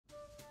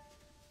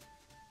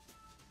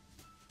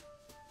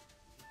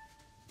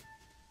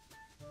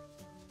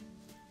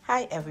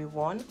Hi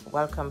everyone,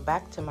 welcome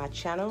back to my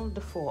channel, The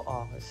 4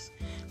 Hours.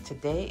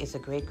 Today is a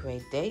great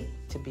day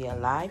to be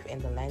alive in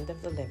the land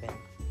of the living.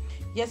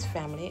 Yes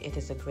family, it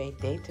is a great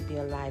day to be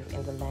alive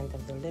in the land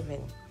of the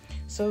living.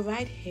 So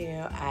right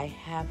here I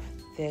have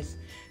this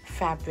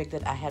fabric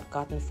that I had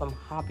gotten from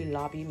Hobby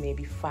Lobby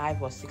maybe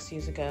 5 or 6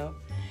 years ago.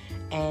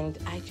 And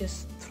I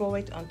just throw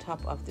it on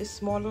top of this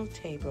small little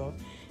table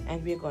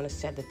and we're going to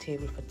set the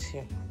table for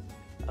 2.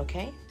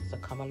 Okay, so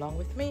come along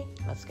with me.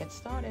 Let's get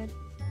started.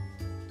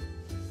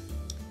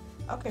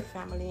 Okay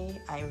family,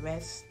 I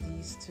rest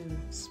these 2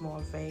 small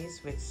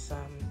vases with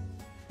some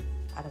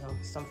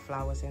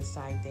flowers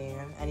inside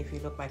there. And if you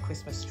look, my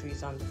Christmas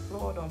trees on the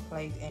floor. Don't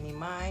pay any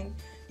mind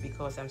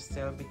because I'm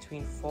still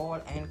between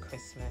fall and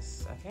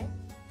Christmas, okay?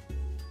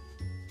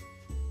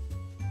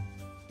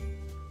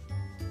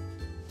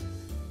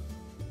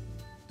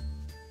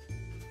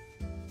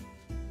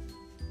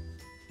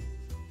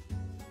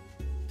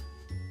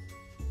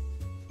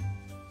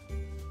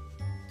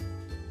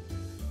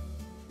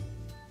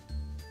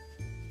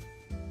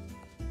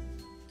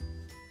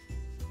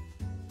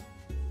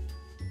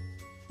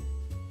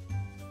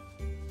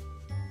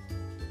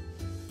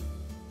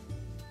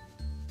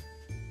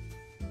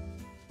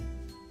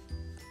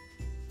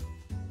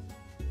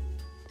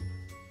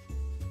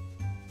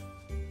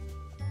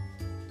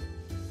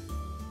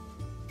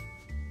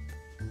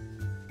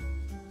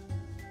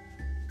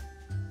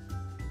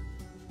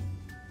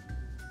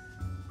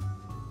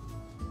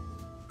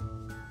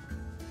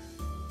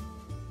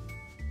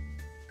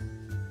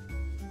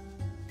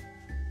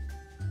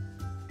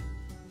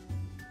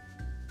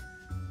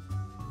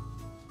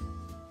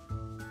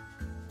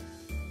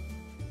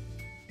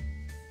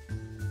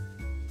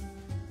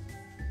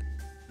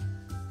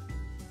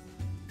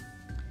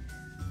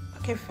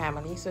 Okay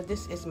family, so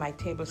this is my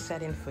table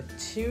setting for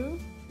 2,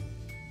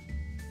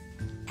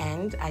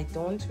 and I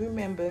don't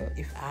remember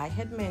if I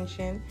had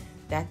mentioned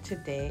that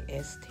today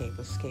is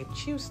Tablescape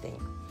Tuesday.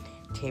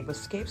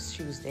 Tablescape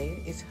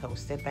Tuesday is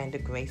hosted by the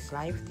Grace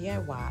Life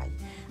DIY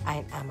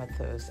and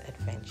Amethyst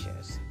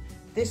Adventures.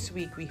 This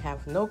week we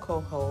have no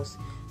co-host,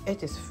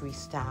 it is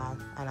freestyle,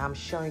 and I'm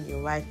showing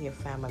you right here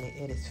family,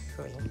 it is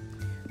free.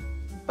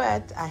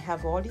 But I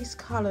have all these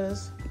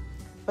colors,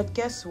 but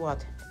guess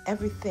what?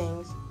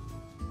 Everything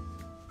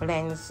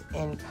blends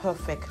in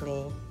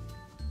perfectly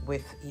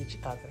with each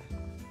other.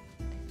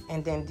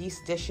 And then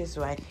these dishes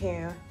right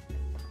here,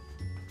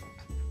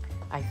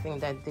 I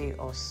think that they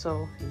are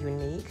so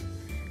unique.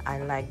 I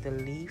like the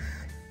leaf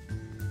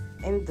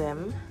in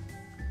them.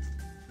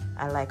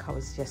 I like how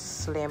it's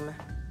just slim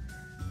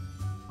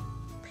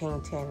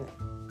painting.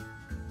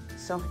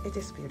 So it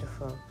is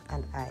beautiful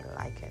and I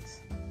like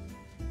it.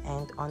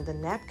 And on the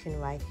napkin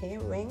right here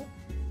ring,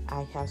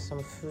 I have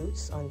some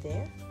fruits on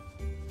there.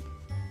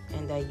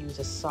 And I use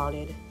a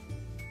solid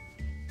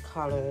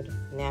colored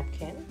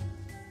napkin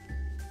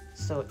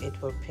so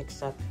it will pick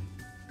up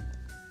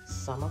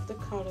some of the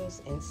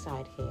colors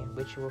inside here,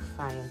 which you will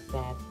find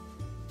that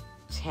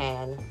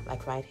tan,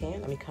 like right here.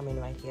 Let me come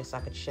in right here so I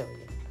could show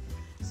you.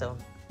 So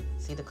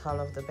see the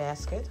color of the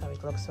basket, how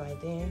it looks right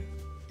there,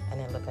 and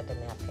then look at the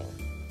napkin.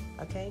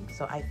 Okay,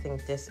 so I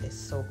think this is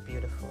so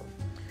beautiful.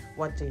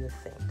 What do you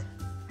think?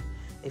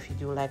 If you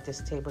do like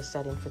this table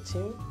setting for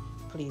 2,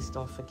 please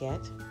don't forget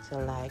to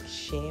like,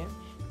 share,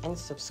 and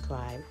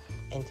subscribe,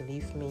 and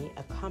leave me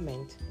a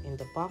comment in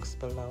the box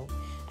below,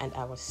 and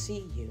I will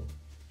see you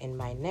in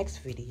my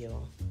next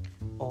video,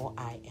 or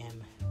I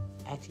am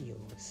at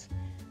yours.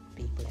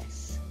 Be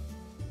blessed.